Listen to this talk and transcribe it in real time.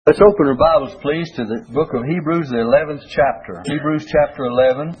Let's open our Bibles, please, to the book of Hebrews, the 11th chapter. Hebrews chapter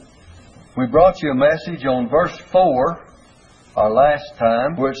 11. We brought you a message on verse 4, our last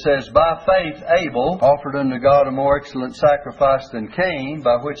time, where it says, "By faith Abel offered unto God a more excellent sacrifice than Cain,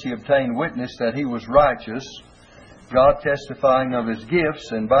 by which he obtained witness that he was righteous, God testifying of his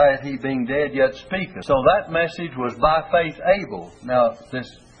gifts, and by it he being dead yet speaketh." So that message was by faith Abel. Now,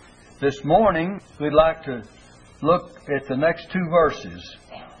 this morning, we'd like to look at the next two verses.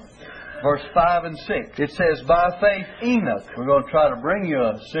 Verse 5 and 6. It says, "By faith Enoch." We're going to try to bring you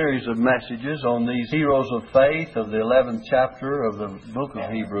a series of messages on these heroes of faith of the 11th chapter of the book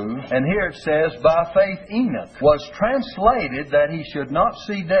of Hebrews. And here it says, "By faith Enoch was translated that he should not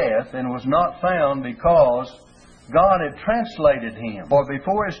see death, and was not found because God had translated him. For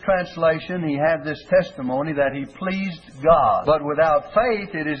before his translation he had this testimony that he pleased God. But without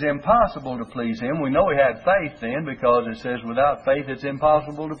faith it is impossible to please him." We know he had faith then, because it says without faith it's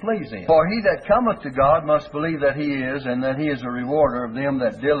impossible to please him. "For he that cometh to God must believe that he is, and that he is a rewarder of them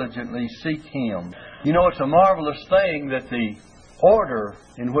that diligently seek him." You know, it's a marvelous thing that the order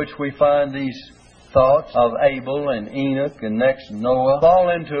in which we find these thoughts of Abel and Enoch and next Noah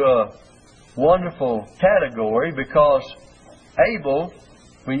fall into a wonderful category, because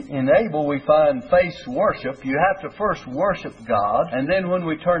in Abel we find face worship. You have to first worship God, and then when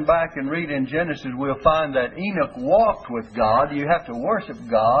we turn back and read in Genesis, we'll find that Enoch walked with God. You have to worship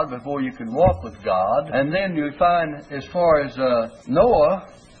God before you can walk with God. And then you find, as far as Noah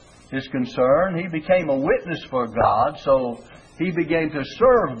is concerned, he became a witness for God, so he began to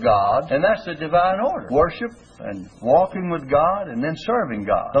serve God, and that's the divine order. Worship and walking with God, and then serving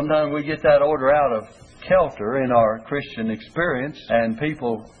God. Sometimes we get that order out of kilter in our Christian experience, and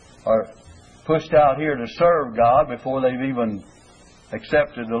people are pushed out here to serve God before they've even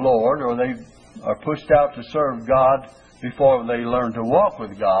accepted the Lord, or they are pushed out to serve God before they learn to walk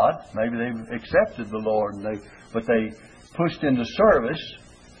with God. Maybe they've accepted the Lord, but they pushed into service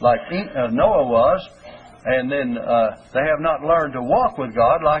like Noah was, and then they have not learned to walk with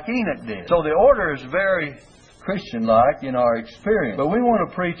God like Enoch did. So the order is very Christian-like in our experience. But we want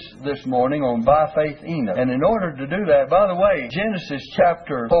to preach this morning on by faith Enoch. And in order to do that, by the way, Genesis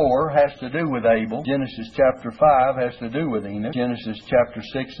chapter 4 has to do with Abel. Genesis chapter 5 has to do with Enoch. Genesis chapter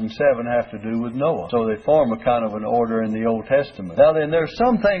 6 and 7 have to do with Noah. So they form a kind of an order in the Old Testament. Now then, there's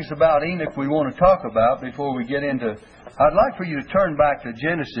some things about Enoch we want to talk about before we get into... I'd like for you to turn back to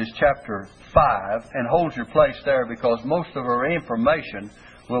Genesis chapter 5 and hold your place there, because most of our information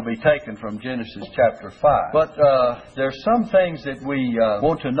will be taken from Genesis chapter 5. But there's some things that we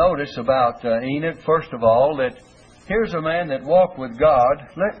want to notice about Enoch. First of all, that here's a man that walked with God.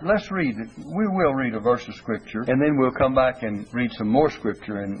 Let's read it. We will read a verse of Scripture, and then we'll come back and read some more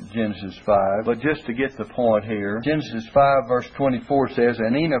Scripture in Genesis 5. But just to get the point here, Genesis 5 verse 24 says,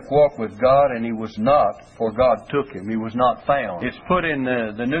 "And Enoch walked with God, and he was not, for God took him." He was not found. It's put in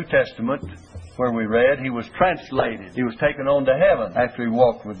the New Testament, where we read, he was translated. He was taken on to heaven after he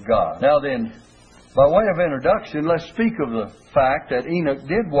walked with God. Now then, by way of introduction, let's speak of the fact that Enoch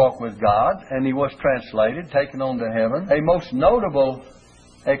did walk with God, and he was translated, taken on to heaven. A most notable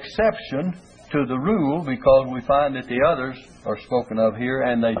exception to the rule, because we find that the others are spoken of here,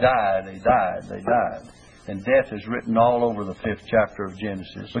 and they died. And death is written all over the 5th chapter of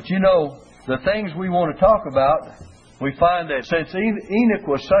Genesis. But you know, the things we want to talk about, we find that since Enoch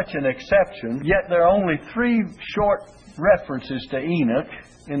was such an exception, yet there are only 3 short references to Enoch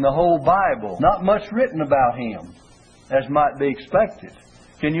in the whole Bible. Not much written about him, as might be expected.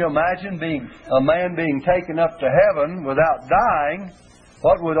 Can you imagine a man being taken up to heaven without dying?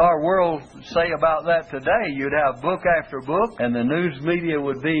 What would our world say about that today? You'd have book after book, and the news media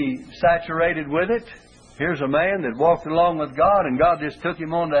would be saturated with it. Here's a man that walked along with God, and God just took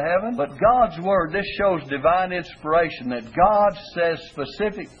him on to heaven. But God's Word, this shows divine inspiration, that God says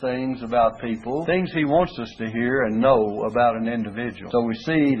specific things about people, things He wants us to hear and know about an individual. So we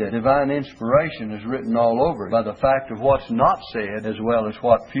see that divine inspiration is written all over it by the fact of what's not said, as well as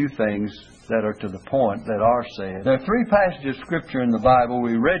what few things that are to the point that are said. There are 3 passages of Scripture in the Bible.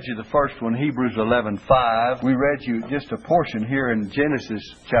 We read you the first one, Hebrews 11:5. We read you just a portion here in Genesis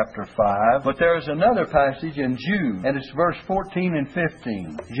chapter 5. But there is another passage in Jude, and it's verse 14 and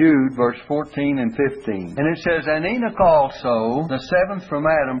 15. Jude, verse 14 and 15. And it says, "And Enoch also, the 7th from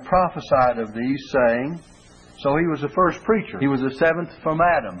Adam, prophesied of these, saying..." So he was the first preacher. He was the 7th from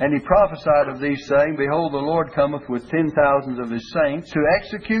Adam. "And he prophesied of these, saying, Behold, the Lord cometh with 10,000s of his saints to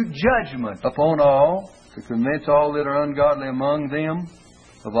execute judgment upon all, to convince all that are ungodly among them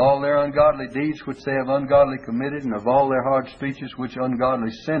of all their ungodly deeds which they have ungodly committed, and of all their hard speeches which ungodly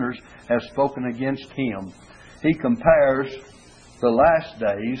sinners have spoken against him." He compares the last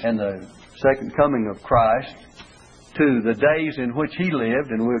days and the second coming of Christ to the days in which He lived,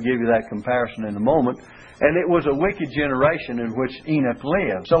 and we'll give you that comparison in a moment. And it was a wicked generation in which Enoch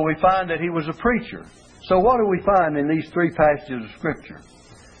lived. So we find that he was a preacher. So what do we find in these three passages of Scripture?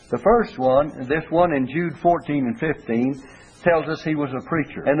 The first one, this one in Jude 14 and 15, tells us he was a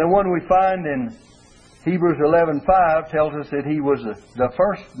preacher. And the one we find in Hebrews 11:5 tells us that he was the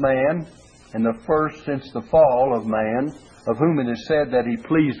first man, and the first since the fall of man, of whom it is said that he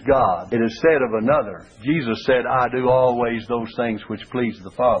pleased God. It is said of another. Jesus said, I do always those things which please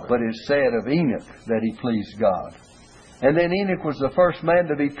the Father. But it is said of Enoch that he pleased God. And then Enoch was the first man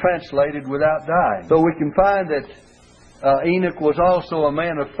to be translated without dying. So we can find that Enoch was also a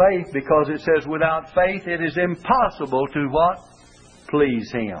man of faith, because it says, without faith it is impossible to what?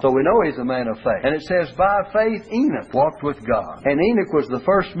 Please Him. So we know he's a man of faith. And it says, by faith Enoch walked with God. And Enoch was the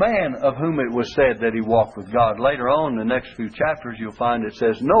first man of whom it was said that he walked with God. Later on in the next few chapters you'll find it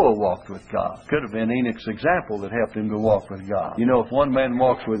says Noah walked with God. Could have been Enoch's example that helped him to walk with God. You know, if one man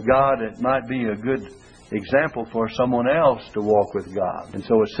walks with God, it might be a good example for someone else to walk with God. And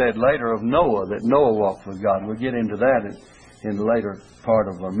so it's said later of Noah that Noah walked with God. We'll get into that in the later part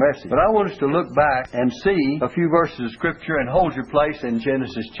of our message. But I want us to look back and see a few verses of Scripture, and hold your place in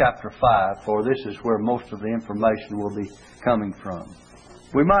Genesis chapter 5, for this is where most of the information will be coming from.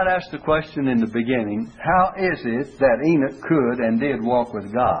 We might ask the question in the beginning, how is it that Enoch could and did walk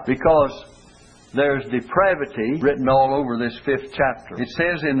with God? Because there's depravity written all over this 5th chapter. It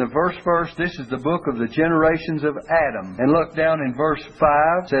says in the verse, this is the book of the generations of Adam. And look down in verse 5.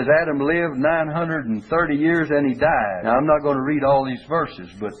 It says Adam lived 930 years and he died. Now I'm not going to read all these verses,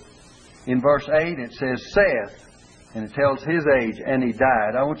 but in verse 8 it says Seth. And it tells his age, and he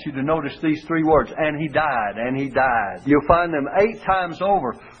died. I want you to notice these three words, and he died, and he died. You'll find them 8 times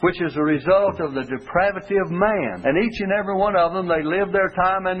over, which is a result of the depravity of man. And each and every one of them, they lived their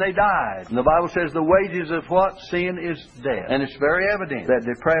time and they died. And the Bible says the wages of what? Sin is death. And it's very evident that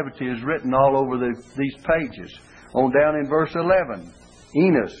depravity is written all over these pages. On down in verse 11,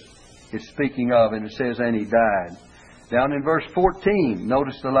 Enos is speaking of, and it says, and he died. Down in verse 14,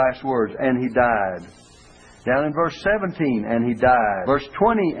 notice the last words, and he died. Down in verse 17, and he died. Verse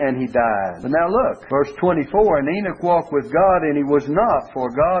 20, and he died. But now look, verse 24, and Enoch walked with God, and he was not,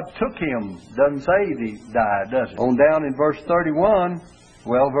 for God took him. Doesn't say he died, does it? On down in verse 31,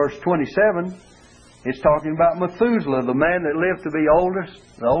 verse 27, it's talking about Methuselah, the man that lived to be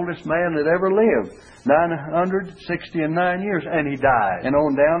the oldest man that ever lived. 969 years, and he died. And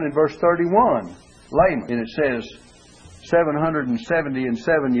on down in verse 31, Lamech, and it says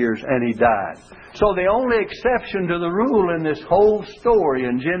 777 years, and he died. So the only exception to the rule in this whole story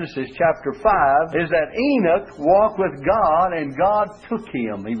in Genesis chapter 5 is that Enoch walked with God, and God took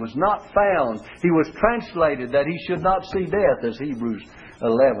him. He was not found. He was translated that he should not see death, as Hebrews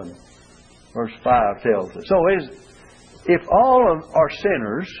 11 verse 5 tells us. So if all are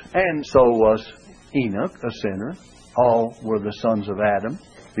sinners, and so was Enoch a sinner, all were the sons of Adam,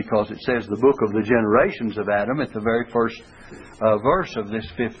 because it says the book of the generations of Adam at the very first verse of this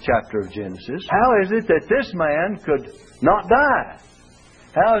 5th chapter of Genesis. How is it that this man could not die?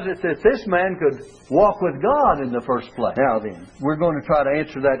 How is it that this man could walk with God in the first place? Now then, we're going to try to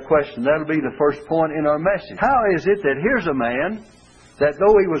answer that question. That'll be the first point in our message. How is it that here's a man that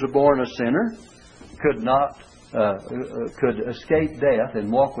though he was born a sinner, could escape death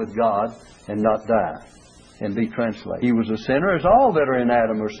and walk with God and not die and be translated? He was a sinner, as all that are in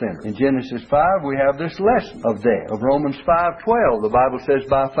Adam are sinners. In Genesis 5, we have this lesson of death. Of Romans 5:12, the Bible says,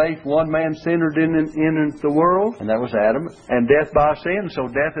 by faith one man sinned in the world, and that was Adam, and death by sin, so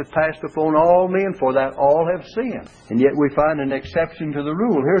death hath passed upon all men, for that all have sinned. And yet we find an exception to the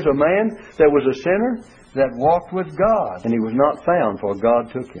rule. Here's a man that was a sinner that walked with God, and he was not found, for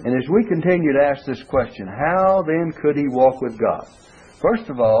God took him. And as we continue to ask this question, how then could he walk with God? First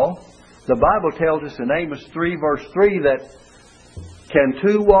of all, the Bible tells us in Amos 3 verse 3 that can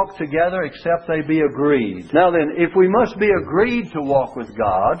two walk together except they be agreed? Now then, if we must be agreed to walk with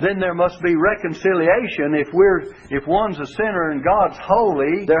God, then there must be reconciliation. If one's a sinner and God's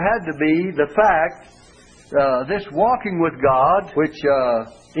holy, there had to be the fact, this walking with God, which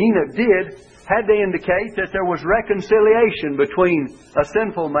Enoch did, had to indicate that there was reconciliation between a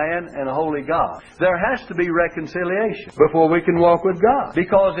sinful man and a holy God. There has to be reconciliation before we can walk with God.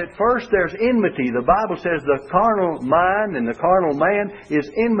 Because at first there's enmity. The Bible says the carnal mind and the carnal man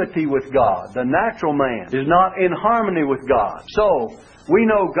is enmity with God. The natural man is not in harmony with God. So, We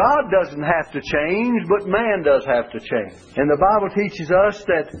know God doesn't have to change, but man does have to change. And the Bible teaches us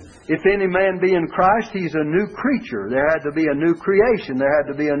that if any man be in Christ, he's a new creature. There had to be a new creation. There had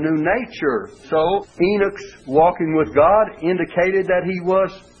to be a new nature. So Enoch's walking with God indicated that he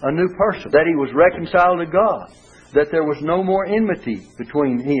was a new person, that he was reconciled to God, that there was no more enmity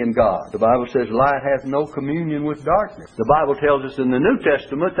between he and God. The Bible says light hath no communion with darkness. The Bible tells us in the New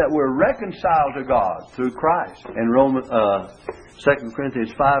Testament that we're reconciled to God through Christ. And 2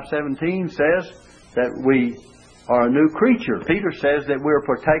 Corinthians 5:17 says that we are a new creature. Peter says that we're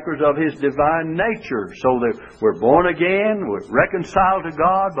partakers of His divine nature, so that we're born again, we're reconciled to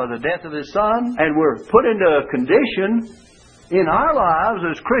God by the death of His Son, and we're put into a condition in our lives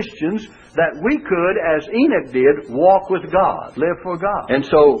as Christians that we could, as Enoch did, walk with God, live for God. And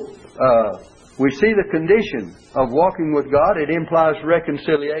so we see the condition of walking with God. It implies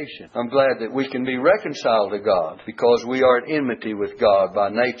reconciliation. I'm glad that we can be reconciled to God because we are at enmity with God by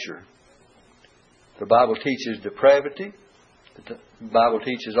nature. The Bible teaches depravity. The Bible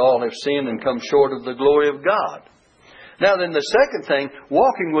teaches all have sinned and come short of the glory of God. Now then, the second thing,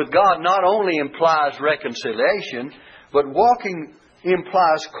 walking with God not only implies reconciliation, but walking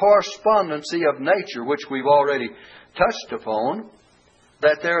implies correspondency of nature, which we've already touched upon,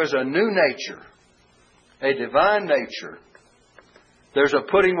 that there is a new nature, a divine nature. There's a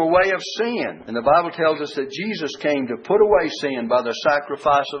putting away of sin. And the Bible tells us that Jesus came to put away sin by the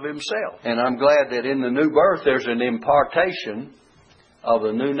sacrifice of Himself. And I'm glad that in the new birth there's an impartation of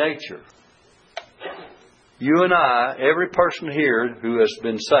a new nature. You and I, every person here who has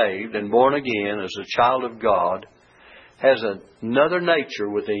been saved and born again as a child of God, has another nature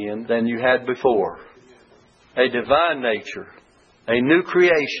within than you had before. A divine nature. A new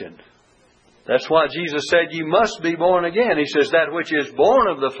creation. That's why Jesus said you must be born again. He says that which is born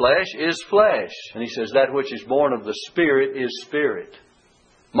of the flesh is flesh. And He says that which is born of the Spirit is spirit.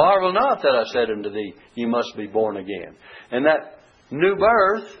 Marvel not that I said unto thee, you must be born again. And that new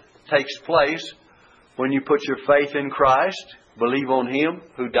birth takes place when you put your faith in Christ, believe on Him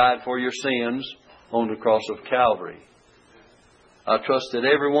who died for your sins on the cross of Calvary. I trust that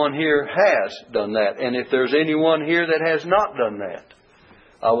everyone here has done that. And if there's anyone here that has not done that,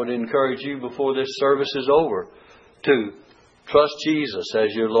 I would encourage you before this service is over to trust Jesus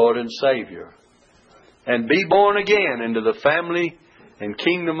as your Lord and Savior. And be born again into the family and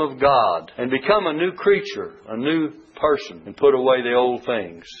kingdom of God. And become a new creature, a new person. And put away the old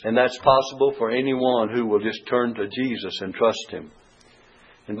things. And that's possible for anyone who will just turn to Jesus and trust Him.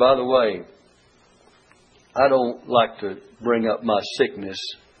 And by the way, I don't like to bring up my sickness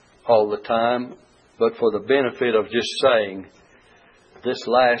all the time, but for the benefit of just saying, this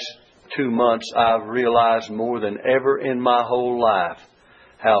last 2 months I've realized more than ever in my whole life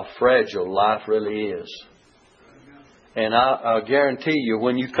how fragile life really is. And I guarantee you,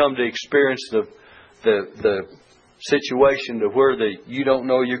 when you come to experience the situation to where you don't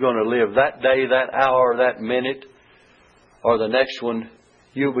know you're going to live that day, that hour, that minute, or the next one,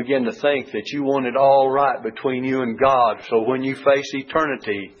 you'll begin to think that you want it all right between you and God. So when you face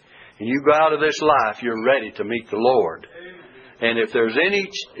eternity and you go out of this life, you're ready to meet the Lord. And if there's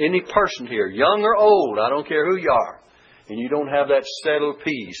any person here, young or old, I don't care who you are, and you don't have that settled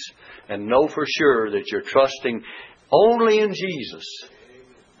peace and know for sure that you're trusting only in Jesus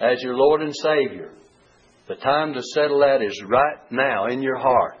as your Lord and Savior, the time to settle that is right now in your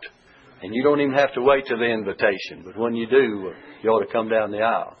heart. And you don't even have to wait till the invitation. But when you do, you ought to come down the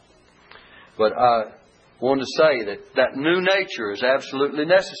aisle. But I want to say that new nature is absolutely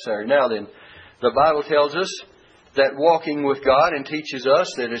necessary. Now then, the Bible tells us that walking with God and teaches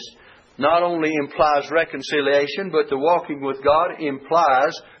us that it not only implies reconciliation, but the walking with God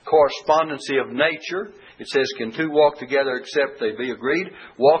implies correspondency of nature. It says, can two walk together except they be agreed?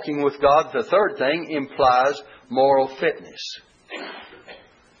 Walking with God, the third thing, implies moral fitness.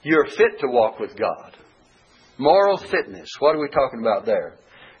 You're fit to walk with God. Moral fitness. What are we talking about there?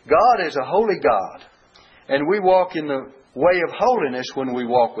 God is a holy God. And we walk in the way of holiness when we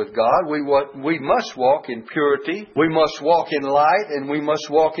walk with God. We must walk in purity. We must walk in light. And we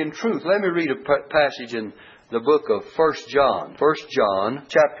must walk in truth. Let me read a passage in the book of 1 John. 1 John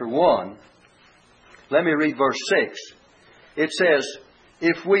chapter 1. Let me read verse 6. It says,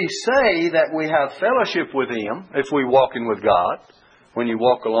 if we say that we have fellowship with Him, if we walk in with God, when you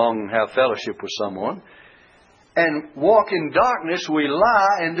walk along and have fellowship with someone, and walk in darkness, we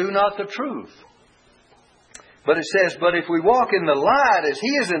lie and do not the truth. But it says, but if we walk in the light as He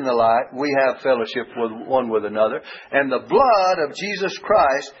is in the light, we have fellowship with one with another. And the blood of Jesus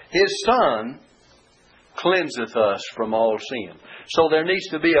Christ, His Son, cleanseth us from all sin. So there needs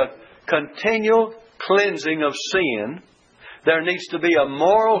to be a continual cleansing of sin. There needs to be a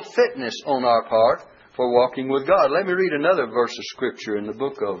moral fitness on our part for walking with God. Let me read another verse of Scripture in the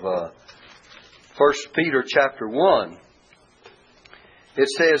book of 1 Peter chapter 1. It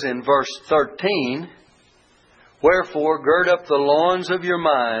says in verse 13, "Wherefore gird up the loins of your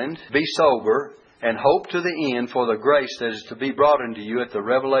mind, be sober, and hope to the end for the grace that is to be brought unto you at the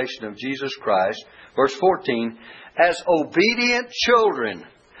revelation of Jesus Christ." Verse 14, "As obedient children,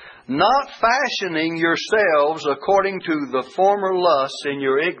 not fashioning yourselves according to the former lusts in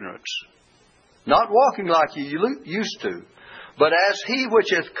your ignorance." Not walking like you used to. "But as He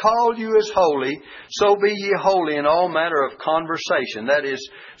which hath called you is holy, so be ye holy in all manner of conversation." That is,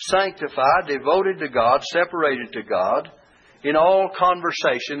 sanctified, devoted to God, separated to God. In all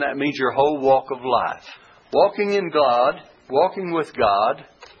conversation, that means your whole walk of life. Walking in God, walking with God,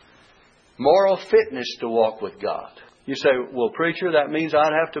 moral fitness to walk with God. You say, "Well, preacher, that means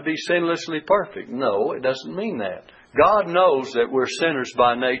I'd have to be sinlessly perfect." No, it doesn't mean that. God knows that we're sinners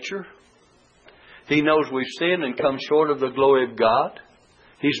by nature. He knows we've sinned and come short of the glory of God.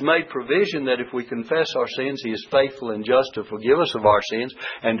 He's made provision that if we confess our sins, He is faithful and just to forgive us of our sins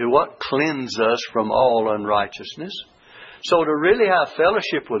and to what? Cleanse us from all unrighteousness. So to really have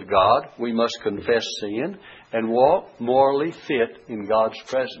fellowship with God, we must confess sin and walk morally fit in God's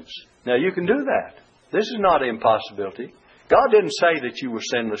presence. Now you can do that. This is not an impossibility. God didn't say that you were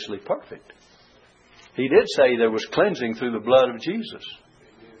sinlessly perfect. He did say there was cleansing through the blood of Jesus.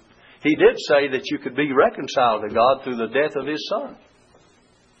 He did say that you could be reconciled to God through the death of His Son.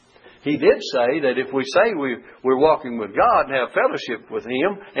 He did say that if we say we're walking with God and have fellowship with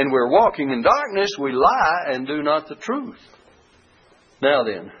Him, and we're walking in darkness, we lie and do not the truth. Now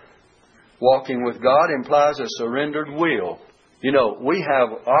then, walking with God implies a surrendered will. You know, we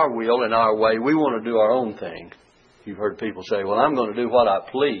have our will and our way. We want to do our own thing. You've heard people say, "Well, I'm going to do what I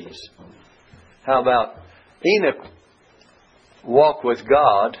please." How about Enoch walked with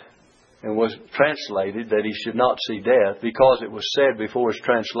God and was translated that he should not see death because it was said before his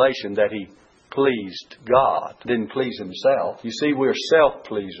translation that he pleased God, didn't please himself. You see, we're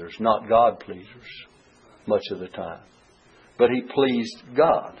self-pleasers, not God-pleasers much of the time. But he pleased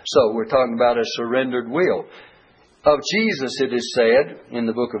God. So we're talking about a surrendered will. Of Jesus it is said, in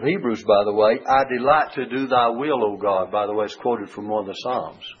the book of Hebrews, by the way, "I delight to do thy will, O God." By the way, it's quoted from one of the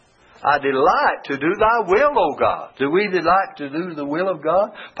Psalms. I delight to do thy will, O God. Do we delight to do the will of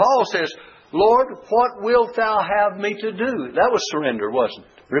God? Paul says, "Lord, what wilt thou have me to do?" That was surrender, wasn't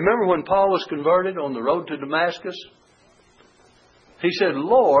it? Remember when Paul was converted on the road to Damascus? He said,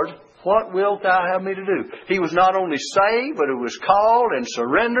 "Lord, what wilt thou have me to do?" He was not only saved, but he was called and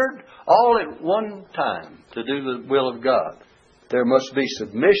surrendered all at one time to do the will of God. There must be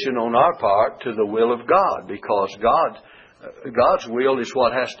submission on our part to the will of God, because God's will is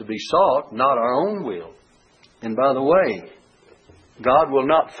what has to be sought, not our own will. And by the way, God will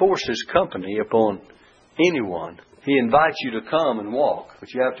not force His company upon anyone. He invites you to come and walk,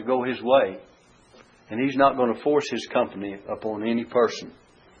 but you have to go His way. And He's not going to force His company upon any person.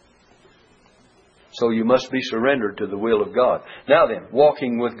 So you must be surrendered to the will of God. Now then,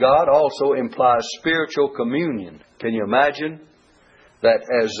 walking with God also implies spiritual communion. Can you imagine that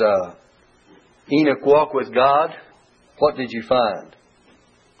as Enoch walked with God, what did you find?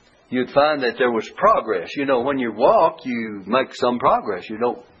 You'd find that there was progress. You know, when you walk, you make some progress. You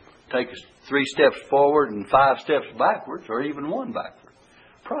don't take 3 steps forward and 5 steps backwards, or even 1 backward.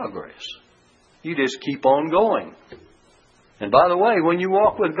 Progress. You just keep on going. And by the way, when you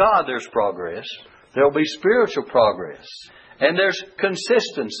walk with God, there's progress. There'll be spiritual progress. And there's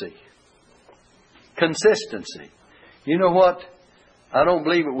consistency. Consistency. You know what? I don't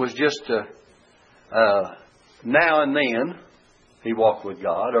believe it was just now and then he walked with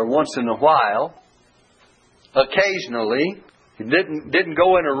God, or once in a while. Occasionally. He didn't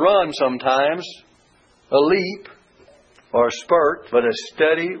go in a run sometimes, a leap or a spurt, but a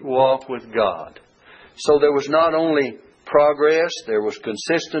steady walk with God. So there was not only progress, there was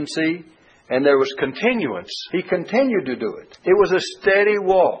consistency, and there was continuance. He continued to do it. It was a steady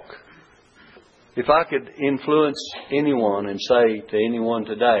walk. If I could influence anyone and say to anyone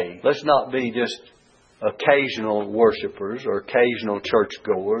today, let's not be just occasional worshipers or occasional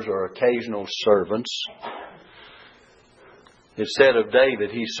churchgoers or occasional servants. It said of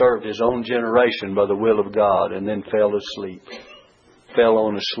David, he served his own generation by the will of God and then fell asleep. Fell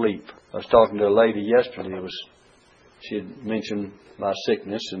on asleep. I was talking to a lady yesterday. She had mentioned my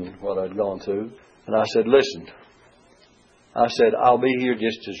sickness and what I'd gone through. And I said, listen, I'll be here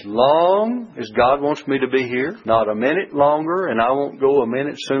just as long as God wants me to be here. Not a minute longer, and I won't go a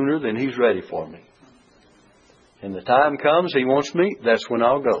minute sooner than He's ready for me. And the time comes He wants me, that's when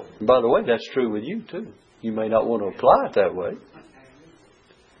I'll go. And by the way, that's true with you too. You may not want to apply it that way.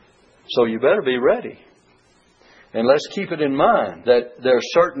 So you better be ready. And let's keep it in mind that there are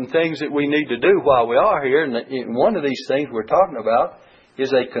certain things that we need to do while we are here. And one of these things we're talking about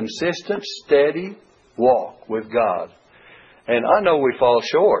is a consistent, steady walk with God. And I know we fall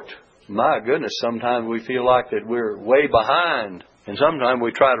short. My goodness, sometimes we feel like that we're way behind. And sometimes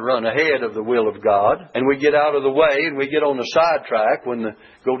we try to run ahead of the will of God. And we get out of the way and we get on the sidetrack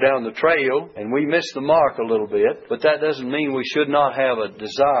go down the trail. And we miss the mark a little bit. But that doesn't mean we should not have a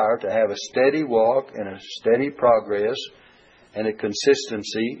desire to have a steady walk and a steady progress and a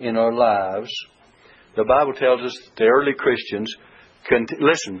consistency in our lives. The Bible tells us the early Christians,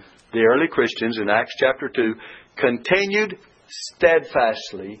 the early Christians in Acts chapter 2 continued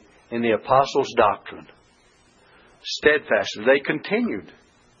steadfastly in the apostles' doctrine. Steadfastly. They continued.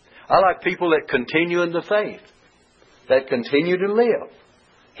 I like people that continue in the faith, that continue to live,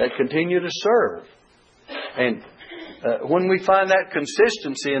 that continue to serve. And when we find that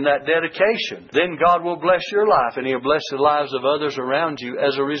consistency and that dedication, then God will bless your life and He'll bless the lives of others around you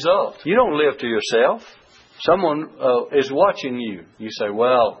as a result. You don't live to yourself. Someone is watching you. You say,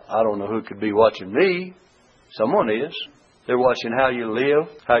 well, I don't know who could be watching me. Someone is. They're watching how you live,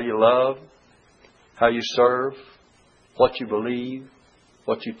 how you love, how you serve, what you believe,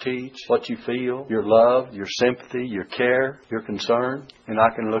 what you teach, what you feel, your love, your sympathy, your care, your concern. And I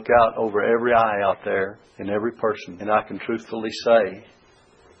can look out over every eye out there and every person, and I can truthfully say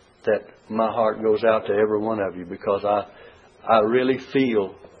that my heart goes out to every one of you because I really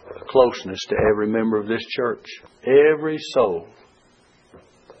feel a closeness to every member of this church. Every soul.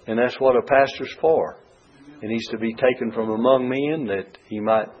 And that's what a pastor's for. And he's to be taken from among men that he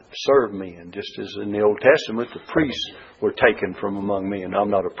might serve men. Just as in the Old Testament, the priests were taken from among men.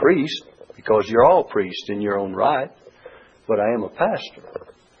 I'm not a priest because you're all priests in your own right. But I am a pastor.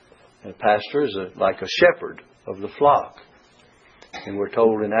 And a pastor is like a shepherd of the flock. And we're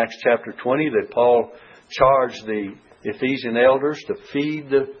told in Acts chapter 20 that Paul charged the Ephesian elders to feed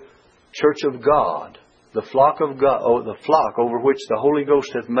the church of God. The flock of God, the flock over which the Holy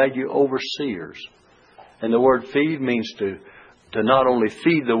Ghost hath made you overseers. And the word feed means to not only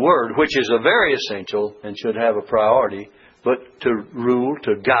feed the Word, which is a very essential and should have a priority, but to rule,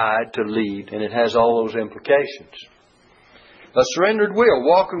 to guide, to lead. And it has all those implications. A surrendered will,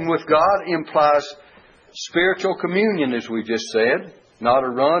 walking with God, implies spiritual communion, as we just said. Not a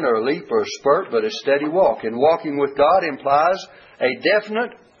run or a leap or a spurt, but a steady walk. And walking with God implies a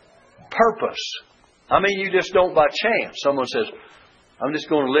definite purpose. I mean, you just don't by chance. Someone says, I'm just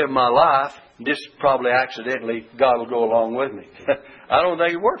going to live my life. Just probably accidentally, God will go along with me. I don't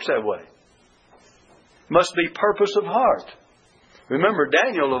think it works that way. Must be purpose of heart. Remember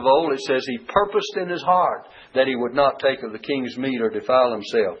Daniel of old, it says he purposed in his heart that he would not take of the king's meat or defile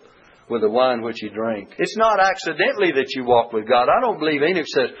himself with the wine which he drank. It's not accidentally that you walk with God. I don't believe Enoch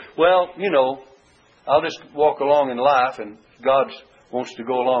says, well, I'll just walk along in life and God wants to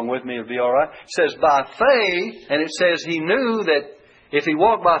go along with me, it'll be all right. It says by faith, and it says he knew that if he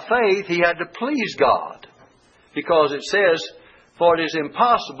walked by faith, he had to please God. Because it says, for it is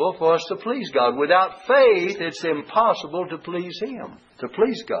impossible for us to please God. Without faith, it's impossible to please Him, to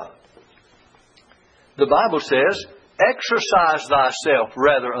please God. The Bible says, exercise thyself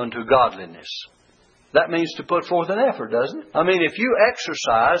rather unto godliness. That means to put forth an effort, doesn't it? I mean, if you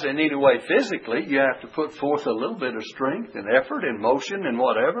exercise in any way physically, you have to put forth a little bit of strength and effort and motion and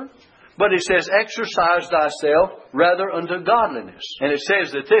whatever. But it says, exercise thyself rather unto godliness. And it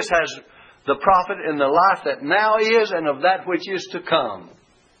says that this has the profit in the life that now is and of that which is to come.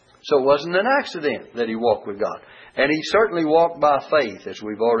 So it wasn't an accident that he walked with God. And he certainly walked by faith, as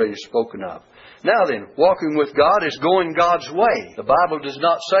we've already spoken of. Now then, walking with God is going God's way. The Bible does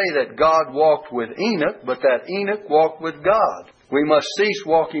not say that God walked with Enoch, but that Enoch walked with God. We must cease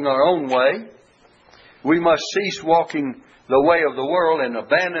walking our own way. We must cease walking the way of the world and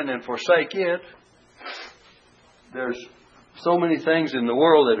abandon and forsake it. There's so many things in the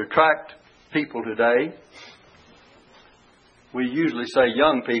world that attract people today. We usually say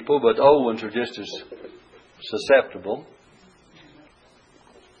young people, but old ones are just as susceptible.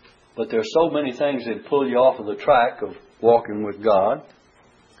 But there's so many things that pull you off of the track of walking with God.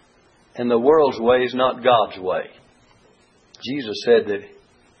 And the world's way is not God's way. Jesus said that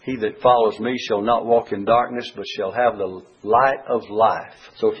he that follows me shall not walk in darkness, but shall have the light of life.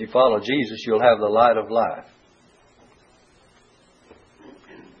 So if you follow Jesus, you'll have the light of life.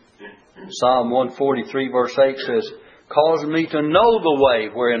 Psalm 143 verse 8 says, cause me to know the way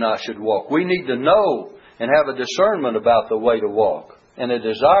wherein I should walk. We need to know and have a discernment about the way to walk. And a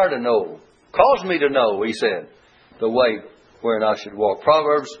desire to know. Cause me to know, he said, the way wherein I should walk.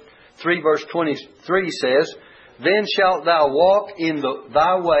 Proverbs 3 verse 23 says, Then shalt thou walk in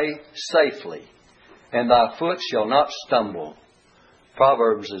thy way safely, and thy foot shall not stumble.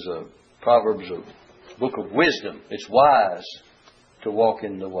 Proverbs is a book of wisdom. It's wise to walk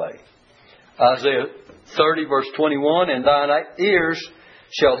in the way. Isaiah 30 verse 21, And thine ears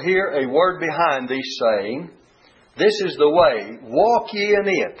shall hear a word behind thee saying, This is the way, walk ye in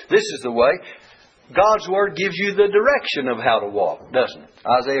it. This is the way. God's Word gives you the direction of how to walk, doesn't it?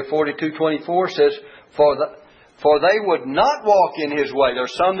 Isaiah 42:24 says, For they would not walk in His way.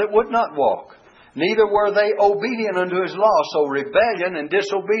 There's some that would not walk. Neither were they obedient unto His law. So rebellion and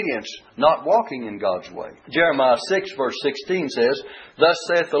disobedience, not walking in God's way. Jeremiah 6 verse 16 says, Thus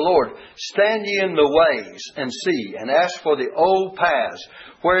saith the Lord, Stand ye in the ways, and see, and ask for the old paths,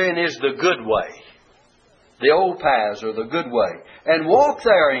 wherein is the good way. The old paths are the good way. And walk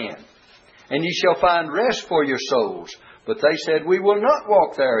therein, and ye shall find rest for your souls. But they said, We will not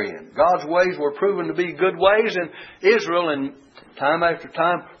walk therein. God's ways were proven to be good ways, and Israel, and time after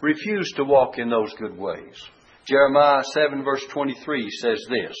time, refused to walk in those good ways. Jeremiah 7 verse 23 says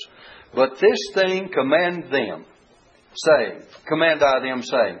this, But this thing command I them,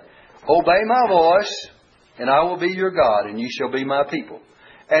 saying, Obey my voice, and I will be your God, and ye shall be my people.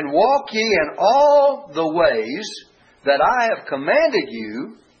 And walk ye in all the ways that I have commanded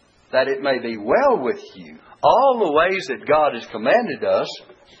you, that it may be well with you. All the ways that God has commanded us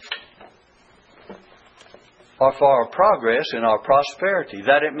are for our progress and our prosperity,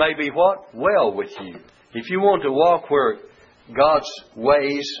 that it may be what? Well with you. If you want to walk where God's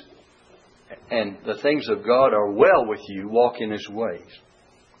ways and the things of God are well with you, walk in His ways.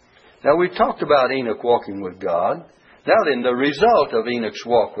 Now, we've talked about Enoch walking with God. Now then, the result of Enoch's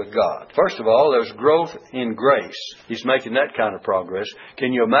walk with God. First of all, there's growth in grace. He's making that kind of progress.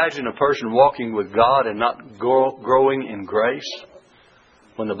 Can you imagine a person walking with God and not growing in grace?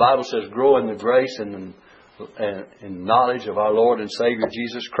 When the Bible says grow in the grace and in knowledge of our Lord and Savior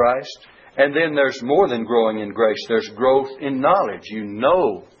Jesus Christ. And then there's more than growing in grace. There's growth in knowledge. You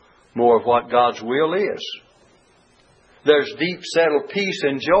know more of what God's will is. There's deep settled peace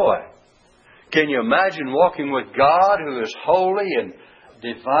and joy. Can you imagine walking with God who is holy and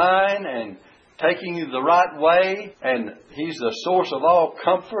divine and taking you the right way, and He's the source of all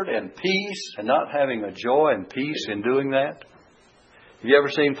comfort and peace, and not having a joy and peace in doing that? Have you ever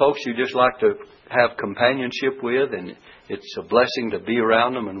seen folks you just like to have companionship with, and it's a blessing to be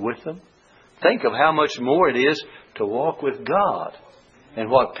around them and with them? Think of how much more it is to walk with God and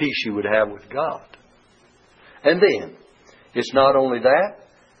what peace you would have with God. And then, it's not only that,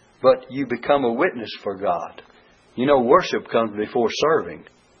 but you become a witness for God. You know, worship comes before serving.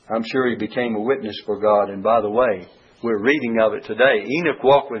 I'm sure he became a witness for God. And by the way, we're reading of it today. Enoch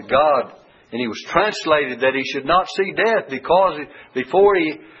walked with God, and he was translated that he should not see death before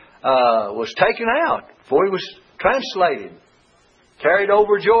he was taken out, before he was translated, carried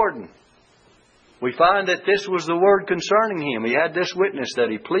over Jordan. We find that this was the word concerning him. He had this witness that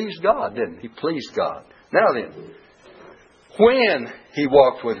he pleased God, didn't he? He pleased God. Now then, when he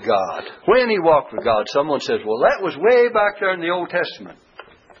walked with God. When he walked with God. Someone says, well, that was way back there in the Old Testament.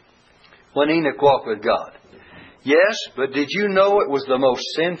 When Enoch walked with God. Yes, but did you know it was the most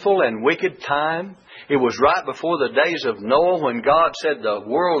sinful and wicked time? It was right before the days of Noah when God said the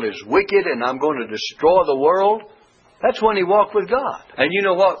world is wicked and I'm going to destroy the world. That's when he walked with God. And you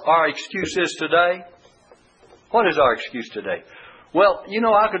know what our excuse is today? What is our excuse today? Well, you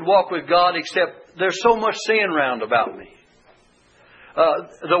know, I could walk with God except there's so much sin round about me.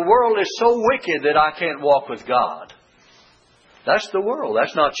 The world is so wicked that I can't walk with God. That's the world.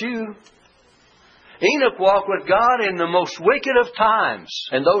 That's not you. Enoch walked with God in the most wicked of times.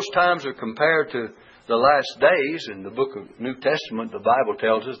 And those times are compared to the last days. In the book of New Testament, the Bible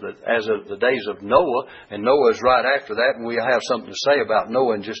tells us that as of the days of Noah, and Noah is right after that, and we'll have something to say about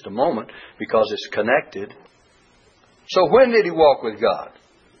Noah in just a moment because it's connected. So when did he walk with God?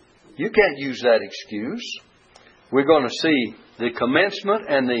 You can't use that excuse. We're going to see the commencement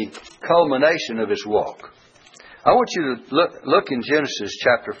and the culmination of his walk. I want you to look in Genesis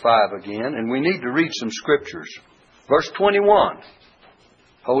chapter 5 again, and we need to read some scriptures. Verse 21.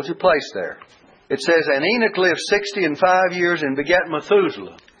 Hold your place there. It says, And Enoch lived 65 years and begat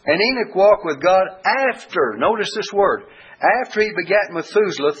Methuselah. And Enoch walked with God after, notice this word, after he begat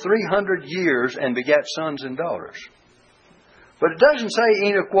Methuselah 300 years and begat sons and daughters. But it doesn't say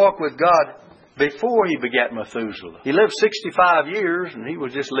Enoch walked with God before he begat Methuselah. He lived 65 years, and he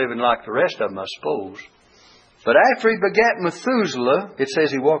was just living like the rest of them, I suppose. But after he begat Methuselah, it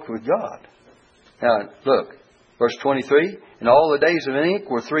says he walked with God. Now, look, verse 23, And all the days of Enoch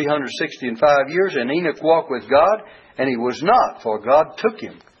were 365 years, and Enoch walked with God, and he was not, for God took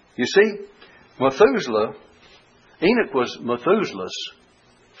him. You see, Methuselah, Enoch was Methuselah's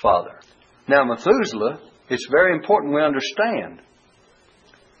father. Now Methuselah, it's very important we understand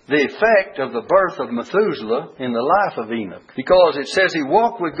the effect of the birth of Methuselah in the life of Enoch. Because it says he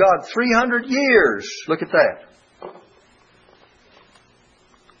walked with God 300 years. Look at that.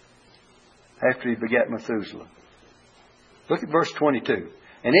 After he begat Methuselah. Look at verse 22.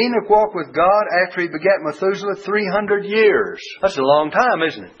 And Enoch walked with God after he begat Methuselah 300 years. That's a long time,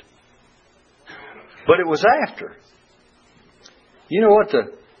 isn't it? But it was after. You know what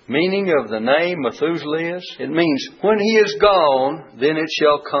the meaning of the name Methuselah is? It means, when he is gone, then it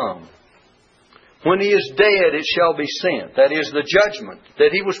shall come. When he is dead, it shall be sent. That is the judgment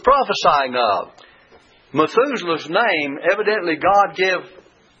that he was prophesying of. Methuselah's name, evidently God gave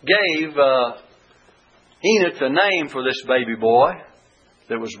Enoch the name for this baby boy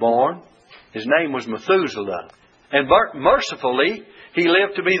that was born. His name was Methuselah. And mercifully, he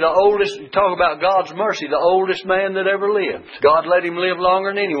lived to be the oldest. You talk about God's mercy, the oldest man that ever lived. God let him live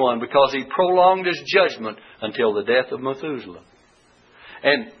longer than anyone because he prolonged his judgment until the death of Methuselah.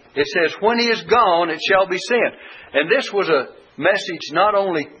 And it says, when he is gone, it shall be sent. And this was a message not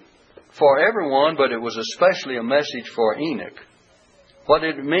only for everyone, but it was especially a message for Enoch. What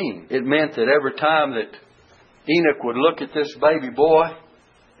did it mean? It meant that every time that Enoch would look at this baby boy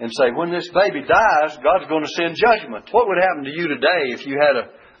and say, when this baby dies, God's going to send judgment. What would happen to you today if you had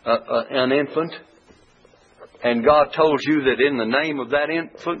an infant and God told you that in the name of that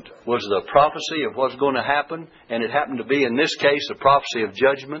infant was the prophecy of what's going to happen, and it happened to be, in this case, a prophecy of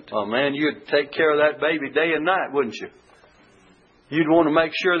judgment? Oh man, you'd take care of that baby day and night, wouldn't you? You'd want to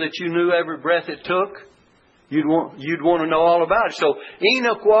make sure that you knew every breath it took. You'd want to know all about it. So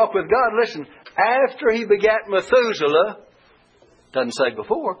Enoch walked with God. Listen, after he begat Methuselah, doesn't say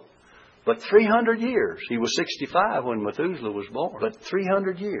before, but 300 years. He was 65 when Methuselah was born. But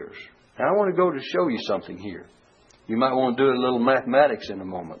 300 years. Now I want to go to show you something here. You might want to do a little mathematics in a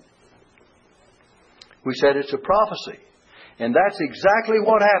moment. We said it's a prophecy. And that's exactly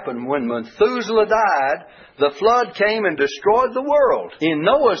what happened. When Methuselah died, the flood came and destroyed the world in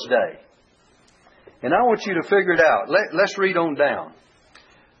Noah's day. And I want you to figure it out. Let's read on down.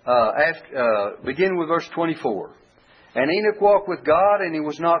 Begin with verse 24. And Enoch walked with God, and he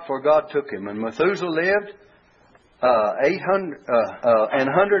was not, for God took him. And Methuselah lived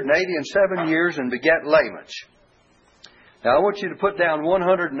 187 years and begat Lamech. Now I want you to put down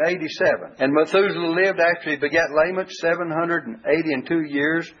 187. And Methuselah lived after he begat Lamech 782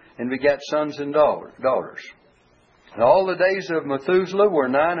 years and begat sons and daughters. And all the days of Methuselah were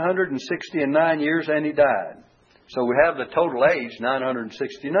 969 years, and he died. So we have the total age,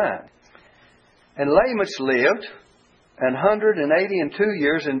 969. And Lamech lived 182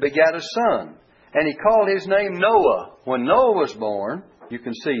 years and begat a son. And he called his name Noah. When Noah was born, you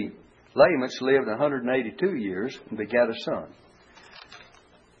can see Lamech lived 182 years and begat a son.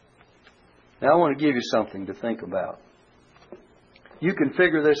 Now I want to give you something to think about. You can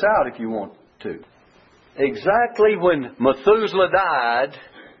figure this out if you want to. Exactly when Methuselah died,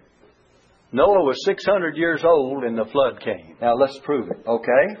 Noah was 600 years old and the flood came. Now let's prove it,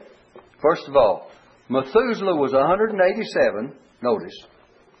 okay? First of all, Methuselah was 187. Notice,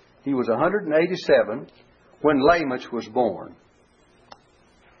 he was 187 when Lamech was born.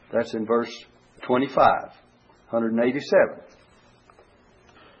 That's in verse 25. 187.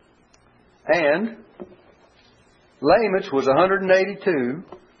 And Lamech was 182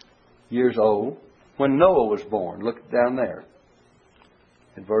 years old when Noah was born. Look down there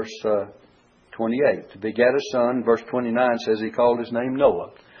in verse 28. To begat a son, verse 29 says he called his name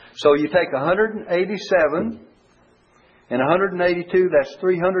Noah. So you take 187 and 182, that's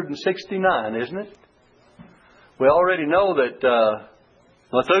 369, isn't it? We already know that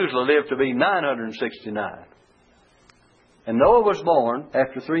Methuselah lived to be 969. And Noah was born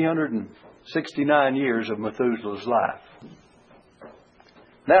after 369 years of Methuselah's life.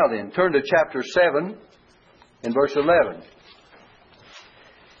 Now then, turn to chapter 7 and verse 11.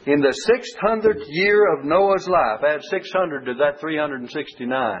 In the 600th year of Noah's life, add 600 to that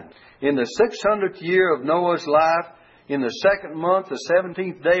 369. In the 600th year of Noah's life, in the second month, the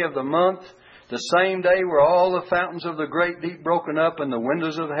 17th day of the month, the same day were all the fountains of the great deep broken up and the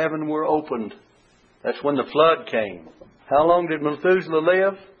windows of heaven were opened. That's when the flood came. How long did Methuselah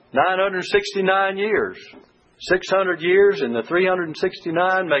live? 969 years. 600 years and the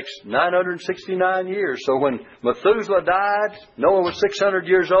 369 makes 969 years. So when Methuselah died, Noah was 600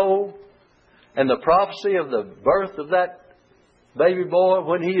 years old. And the prophecy of the birth of that baby boy,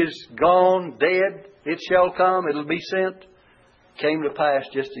 when he is gone, dead, it shall come, it'll be sent, came to pass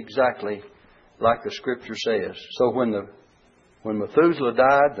just exactly like the Scripture says. So when the When Methuselah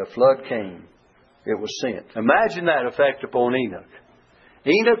died, the flood came. It was sent. Imagine that effect upon Enoch.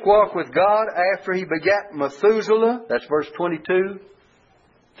 Enoch walked with God after he begat Methuselah. That's verse 22.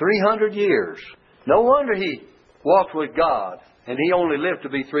 300 years. No wonder he walked with God. And he only lived to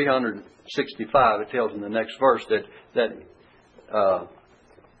be 365. It tells in the next verse that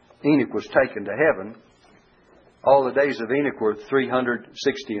Enoch was taken to heaven. All the days of Enoch were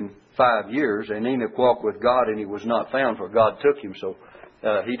 365 years. And Enoch walked with God and he was not found, for God took him. So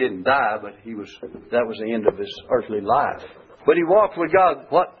he didn't die, but that was the end of his earthly life. But he walked with God,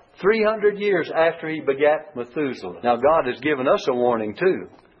 300 years after he begat Methuselah. Now God has given us a warning too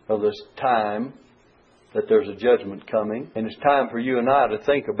of this time that there's a judgment coming. And it's time for you and I to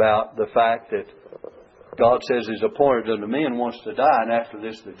think about the fact that God says He's appointed unto men once to die, and after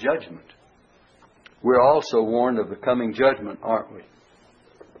this the judgment. We're also warned of the coming judgment, aren't we?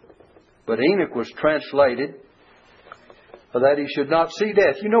 But Enoch was translated that he should not see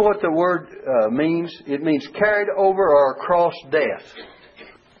death. You know what the word means? It means carried over or across death.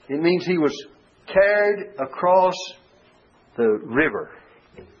 It means he was carried across the river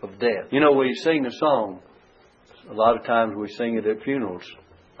of death. You know, we sing a song. A lot of times we sing it at funerals.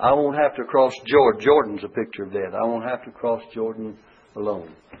 I won't have to cross Jordan. Jordan's a picture of death. I won't have to cross Jordan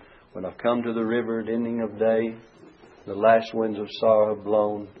alone. When I've come to the river at ending of day, the last winds of sorrow have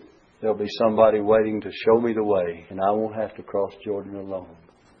blown, there'll be somebody waiting to show me the way, and I won't have to cross Jordan alone.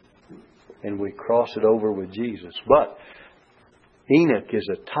 And we cross it over with Jesus. But Enoch is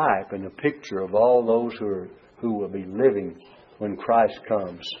a type and a picture of all those who will be living when Christ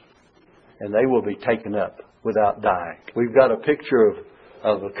comes. And they will be taken up without dying. We've got a picture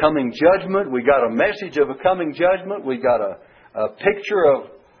of a coming judgment. We've got a message of a coming judgment. We've got a picture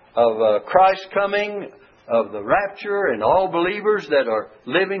of Christ coming, of the rapture, and all believers that are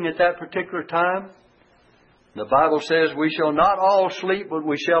living at that particular time. The Bible says we shall not all sleep, but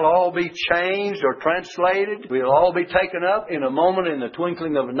we shall all be changed or translated. We'll all be taken up in a moment, in the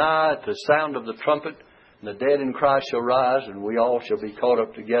twinkling of an eye, at the sound of the trumpet. And the dead in Christ shall rise, and we all shall be caught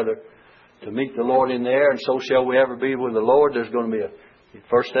up together to meet the Lord in the air, and so shall we ever be with the Lord. There's going to be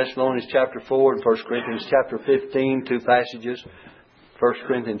 1 Thessalonians chapter 4 and 1 Corinthians chapter 15, two passages. 1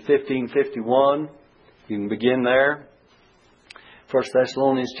 Corinthians 15:51. You can begin there. 1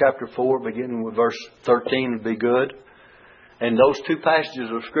 Thessalonians chapter 4, beginning with verse 13 would be good. And those two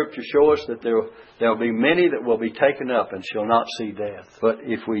passages of Scripture show us that there will be many that will be taken up and shall not see death. But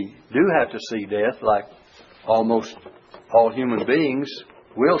if we do have to see death, like almost all human beings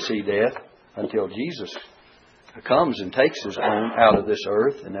will see death until Jesus comes and takes His own out of this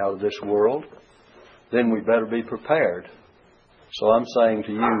earth and out of this world, then we better be prepared. So I'm saying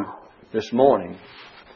to you this morning,